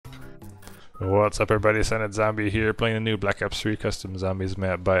What's up, everybody? Senate Zombie here, playing a new Black Ops 3 custom zombies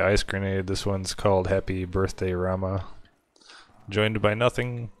map by Ice Grenade. This one's called Happy Birthday Rama. Joined by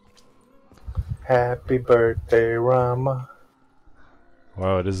Nothing. Happy birthday, Rama.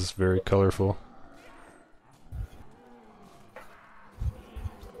 Wow, it is very colorful.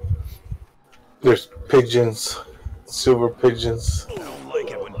 There's pigeons, silver pigeons. I don't like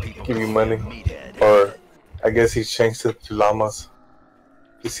it when people Give you call money. me a meathead. Or I guess he changed it to llamas.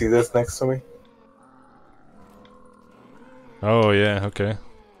 You see this next to me? Oh, yeah, okay.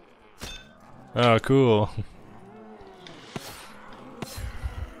 Oh, cool.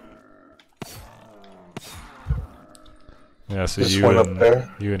 Yeah, so There's one up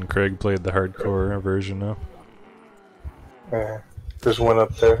there. you and Craig played the hardcore version now. Yeah, there's one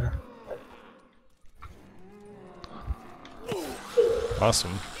up there.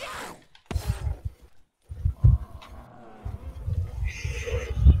 Awesome.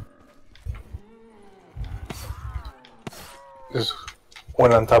 There's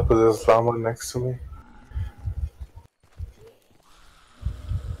one on top of this llama next to me.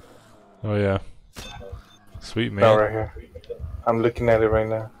 Oh, yeah. Sweet, man. No, right here. I'm looking at it right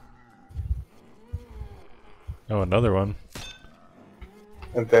now. Oh, another one.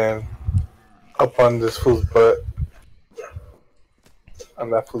 And then up on this fool's butt. On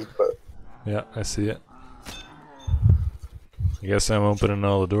that fool's butt. Yeah, I see it. I guess I'm opening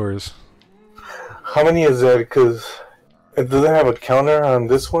all the doors. How many is that? Because it doesn't have a counter on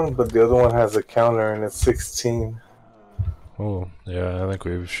this one, but the other one has a counter and it's 16. Oh, yeah, I think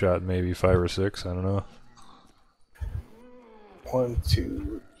we've shot maybe 5 or 6, I don't know. 1,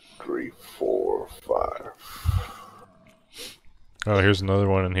 2, 3, 4, 5. Oh, here's another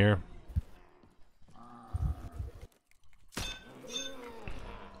one in here.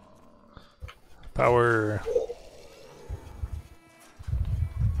 Power.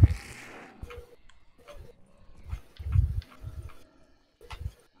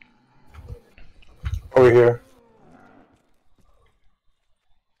 Over here.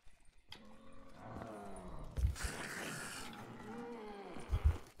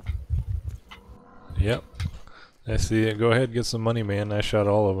 Yep. I see it. Go ahead, get some money, man. I shot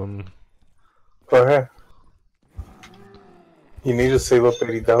all of them. Go ahead. You need to save up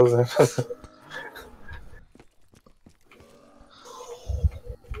 80,000.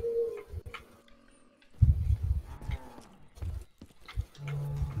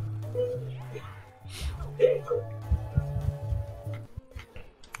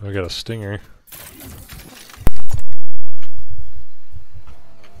 I got a stinger.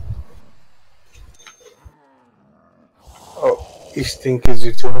 Oh, each thing gives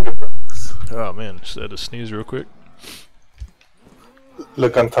you 200 bucks. Oh man, just had to sneeze real quick.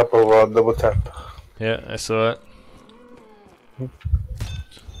 Look on top of double tap. Yeah, I saw it. And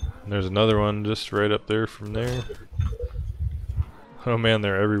there's another one just right up there from there. Oh man,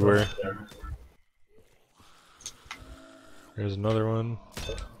 they're everywhere. There's another one.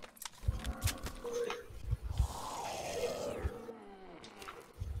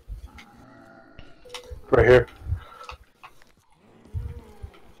 Right here.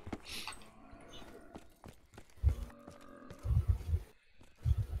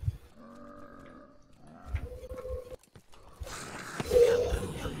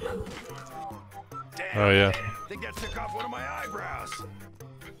 Damn, Oh yeah. I think that took off one of my eyebrows.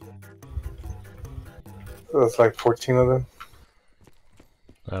 That's like 14 of them.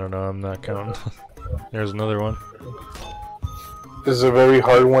 I don't know, I'm not counting. There's another one. There's a very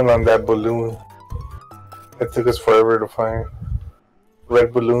hard one on that balloon. It took us forever to find.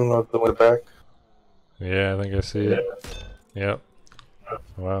 Red balloon on the way back. Yeah, I think I see it. Yep.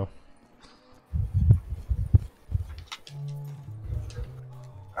 Wow.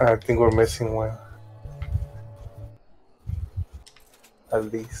 I think we're missing one.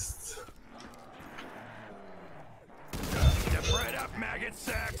 At least. Get the bread up, maggot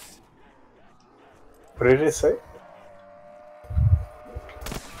sacks. What did it say?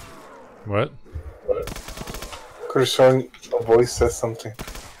 What? Could have shown a voice says something.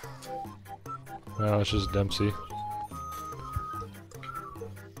 No, it's just Dempsey.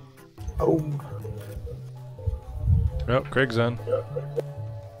 Oh. Oh, Craig's on.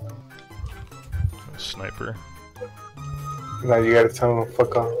 Sniper. Now you gotta tell him to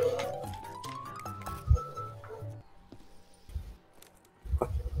fuck off.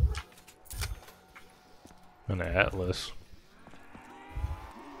 An Atlas.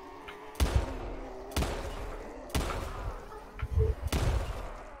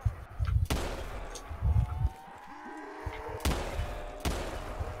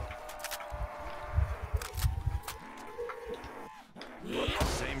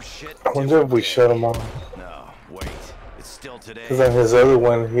 same shit. I wonder if we shut him off. No, wait. It's still today. Because on his other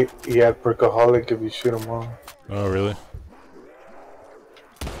one, he had Perkaholic if you shoot him off. Oh, really?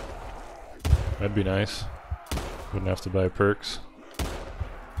 That'd be nice. Wouldn't have to buy perks.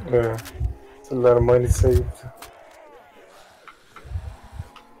 Yeah. It's a lot of money saved.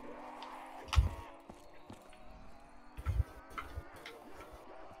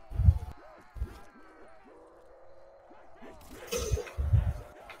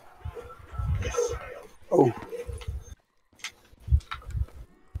 Oh.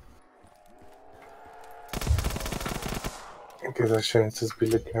 I guess I shouldn't just be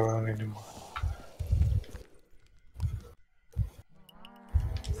looking around anymore.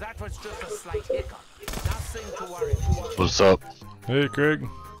 That was just a slight hiccup. Nothing to worry. What's up? Hey, Craig.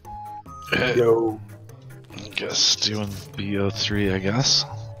 Hey, Yo. guess doing BO3, I guess.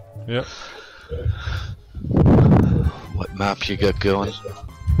 Yep. What map you got going?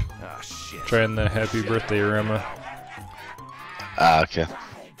 Oh shit. Trying the Happy Birthday Rama. Ah, okay.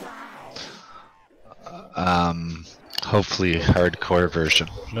 Hopefully hardcore version.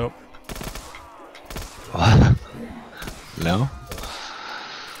 Nope. What? No?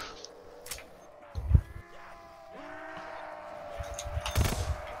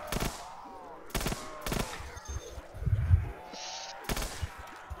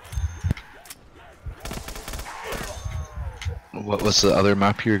 What was the other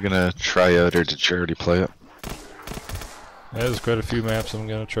map you were gonna try out, or did you already play it? Yeah, there's quite a few maps I'm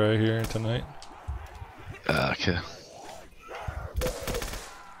gonna try here tonight. Okay.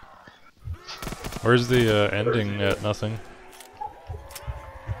 Where's the ending at nothing?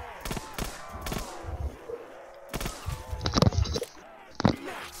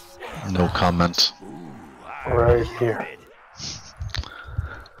 No comment. Right here.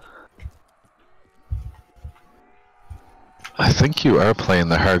 I think you are playing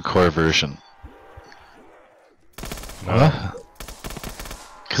the hardcore version. No.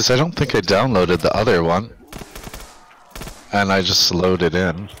 Because I don't think I downloaded the other one. And I just loaded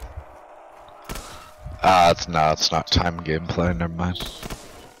in. Ah, it's not time gameplay, never mind.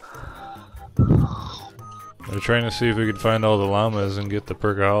 They're trying to see if we could find all the llamas and get the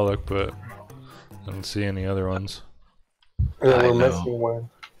Perkaholic, but I don't see any other ones. Yeah, I we're know. missing one.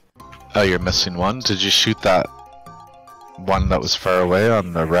 Oh, you're missing one? Did you shoot that one that was far away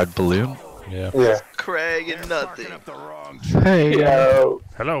on the red balloon? Yeah. Yeah. Craig and nothing. Barking up the wrong Hey! Yo.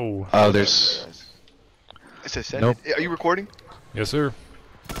 Hello. Oh, there's... As I said, Nope. are you recording? Yes, sir.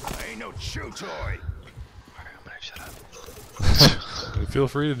 I ain't no chew toy. Feel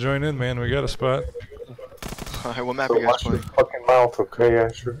free to join in, man. We got a spot. Alright, what map So are you guys watch your playing? fucking mouth, okay,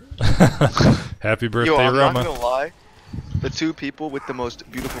 Asher? Happy birthday, Yo, I'm not Rama. gonna lie. The two people with the most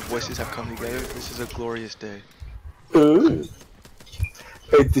beautiful voices have come together. This is a glorious day. Ooh.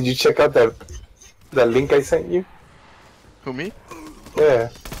 Hey, did you check out that link I sent you? Who, me? Yeah.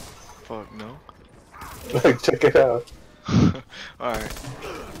 Fuck, no. Check it out. Alright.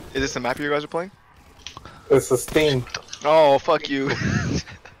 Is this the map you guys are playing? It's a Steam. Oh, fuck you.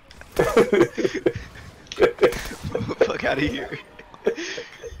 Fuck out of here.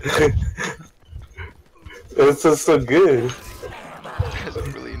 It's just so good. That's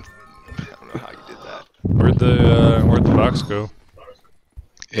really... I don't know how you did that. Where'd the box go?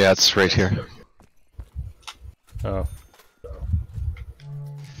 Yeah, it's right here. Oh.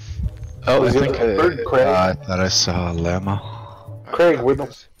 Oh, I Was it think a bird, Craig? I thought I saw a llama. Alright, Craig, what we're map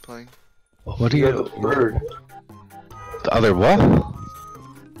the- you guys playing? What are You're you... the bird. The other what?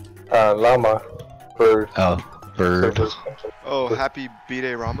 Llama. Bird. Oh, bird. Oh, happy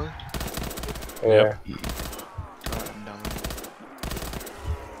BDay Rama? Yeah.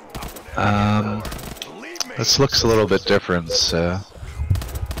 I'm down. Believe me. This looks a little bit different, so...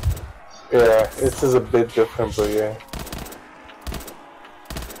 Yeah, this is a bit different, but yeah.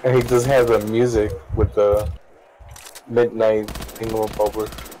 And he does have the music with the midnight thingamabobber.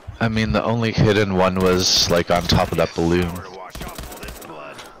 I mean, the only hidden one was, like, on top of that balloon, Power to wash off all this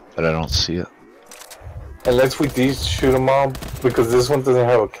blood. but I don't see it. Unless we did shoot them all, because this one doesn't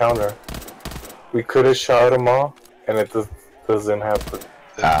have a counter. We could have shot them all, and it doesn't have the...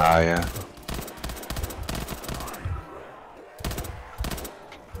 Ah, yeah.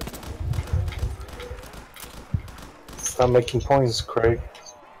 Stop making points, Craig.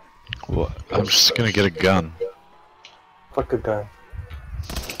 What? I'm just gonna get a gun. Fuck a gun.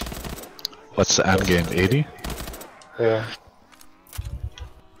 What's the end game, 80? Yeah.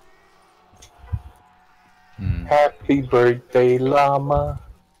 Hmm. Happy birthday, llama.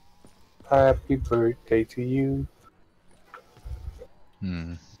 Happy birthday to you.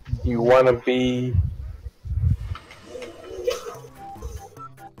 Hmm. You wanna be...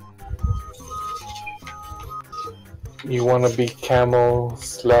 You want to be camel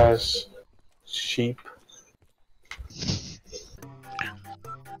slash sheep?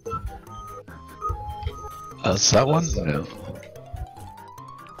 Is that one? No.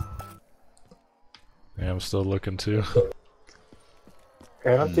 Yeah, I'm still looking too.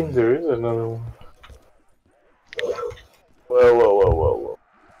 I don't think there is another one. Whoa.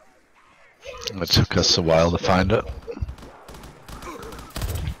 It took us a while to find it.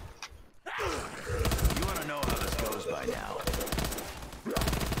 You wanna know how this goes by now?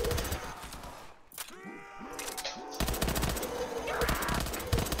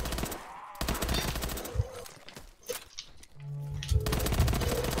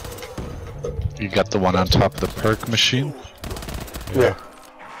 You got the one on top of the perk machine? Yeah.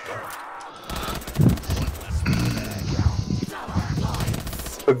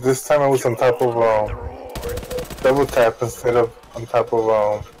 But this time I was on top of double tap instead of on top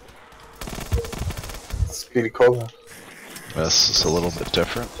of Speedy Cola. This is a little bit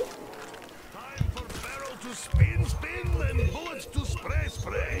different. Time for barrel to spin, and bullets to spray.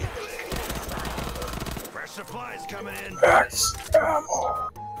 Fresh supplies coming in. Max ammo.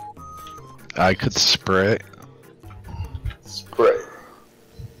 I could spray. Spray.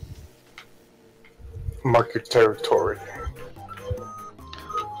 Mark your territory.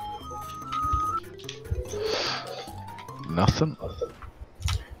 Nothing.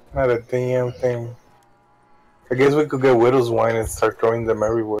 Not a damn thing. I guess we could get Widow's Wine and start throwing them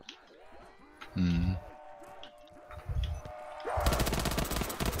everywhere. Hmm.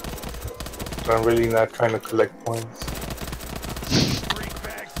 But I'm really not trying to collect points. Freak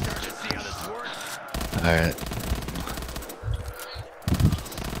bag, start to see how this works. Alright.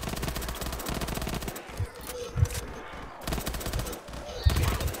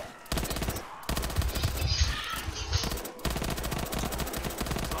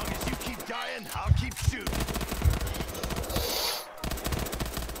 As long as you keep dying, I'll keep shooting.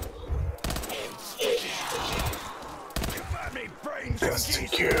 Come on, me brain Instant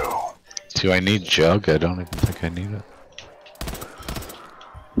junkies. kill. Do I need jug? I don't even think I need it.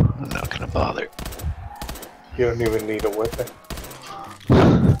 I'm not gonna bother. You don't even need a weapon.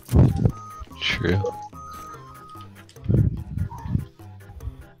 True.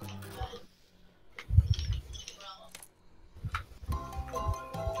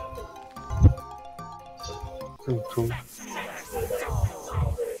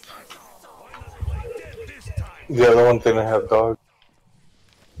 The other one didn't have dog.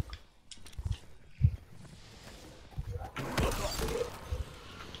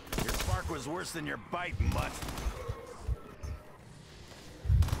 Your bark was worse than your bite, mutt.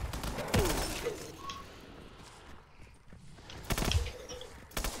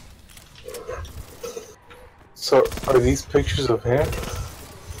 So, are these pictures of him?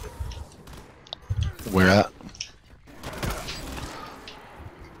 Where at?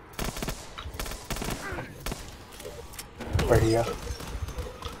 Right here.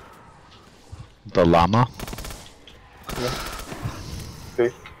 The llama? See?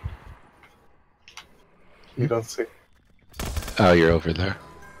 You don't see. Oh, you're over there.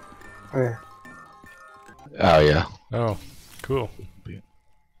 Yeah. Oh, yeah. Oh, cool.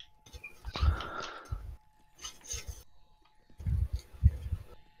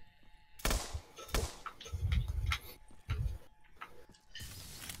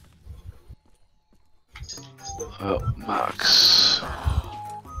 Oh, Max.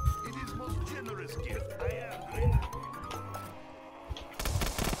 It is most generous gift I have.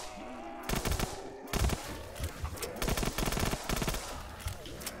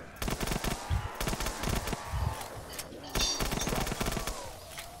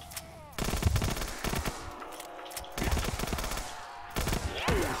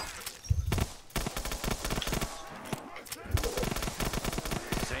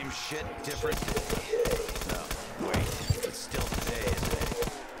 Same shit, different day. No, wait, it's still today, isn't it?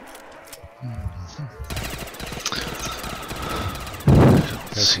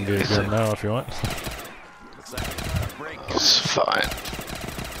 Guys can do it again now if you want. Looks like a break. It's fine.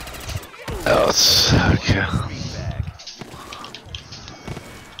 Oh, it's okay. Speed bag.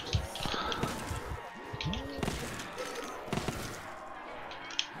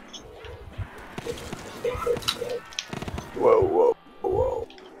 Whoa.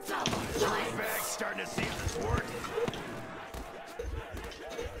 Speed bag, starting to see if this works.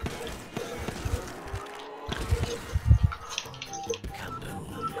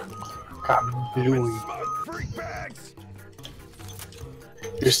 Kablooey. Smoke freak bags.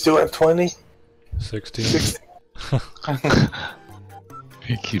 You're still at 20? 16. 60?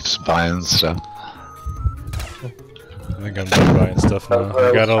 He keeps buying stuff. I think I'm done buying stuff now.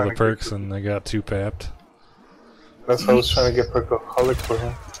 I got all the perks and I got 2 papped. That's why I was trying to get Percocolic for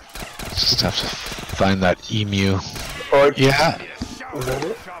him. Just have to find that emu. Oh, Yeah. is that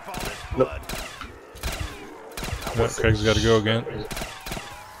it? Nope. Oh, Craig's got to go again.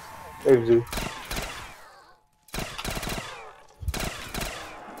 Hey, dude.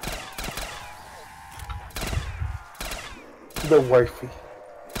 The wifey.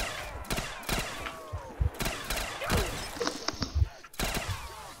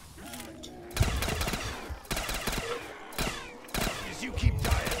 As you keep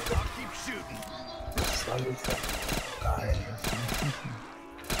dying, I'll keep shooting.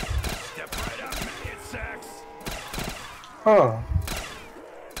 Step right up, maggot sacks. Huh.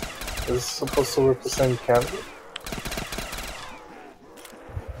 Is this supposed to represent Canada?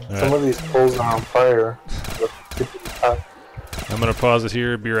 Some of these poles are on fire. I'm gonna pause it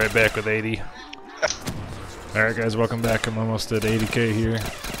here. Be right back with 80. All right, guys, welcome back. I'm almost at 80k here.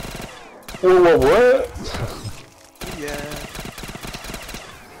 Whoa, what? Yeah.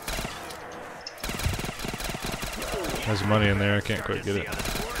 There's money in there. I can't quite get it.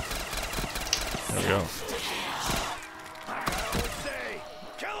 There we go.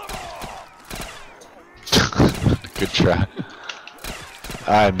 Good try.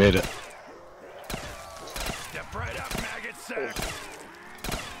 I made it. Step right up, maggot sack.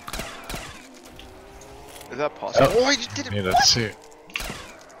 Is that possible? Oh, I just did it. Yeah, that's it.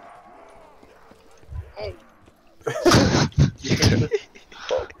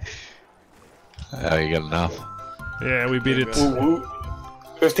 Oh, you got enough. Yeah, we beat it. Woo woo.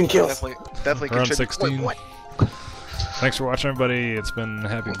 15 kills. Definitely Round contribute. 16. What? Thanks for watching, everybody. It's been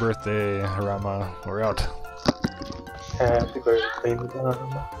happy birthday, Rama. We're out. Happy birthday,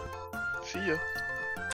 Rama. See ya.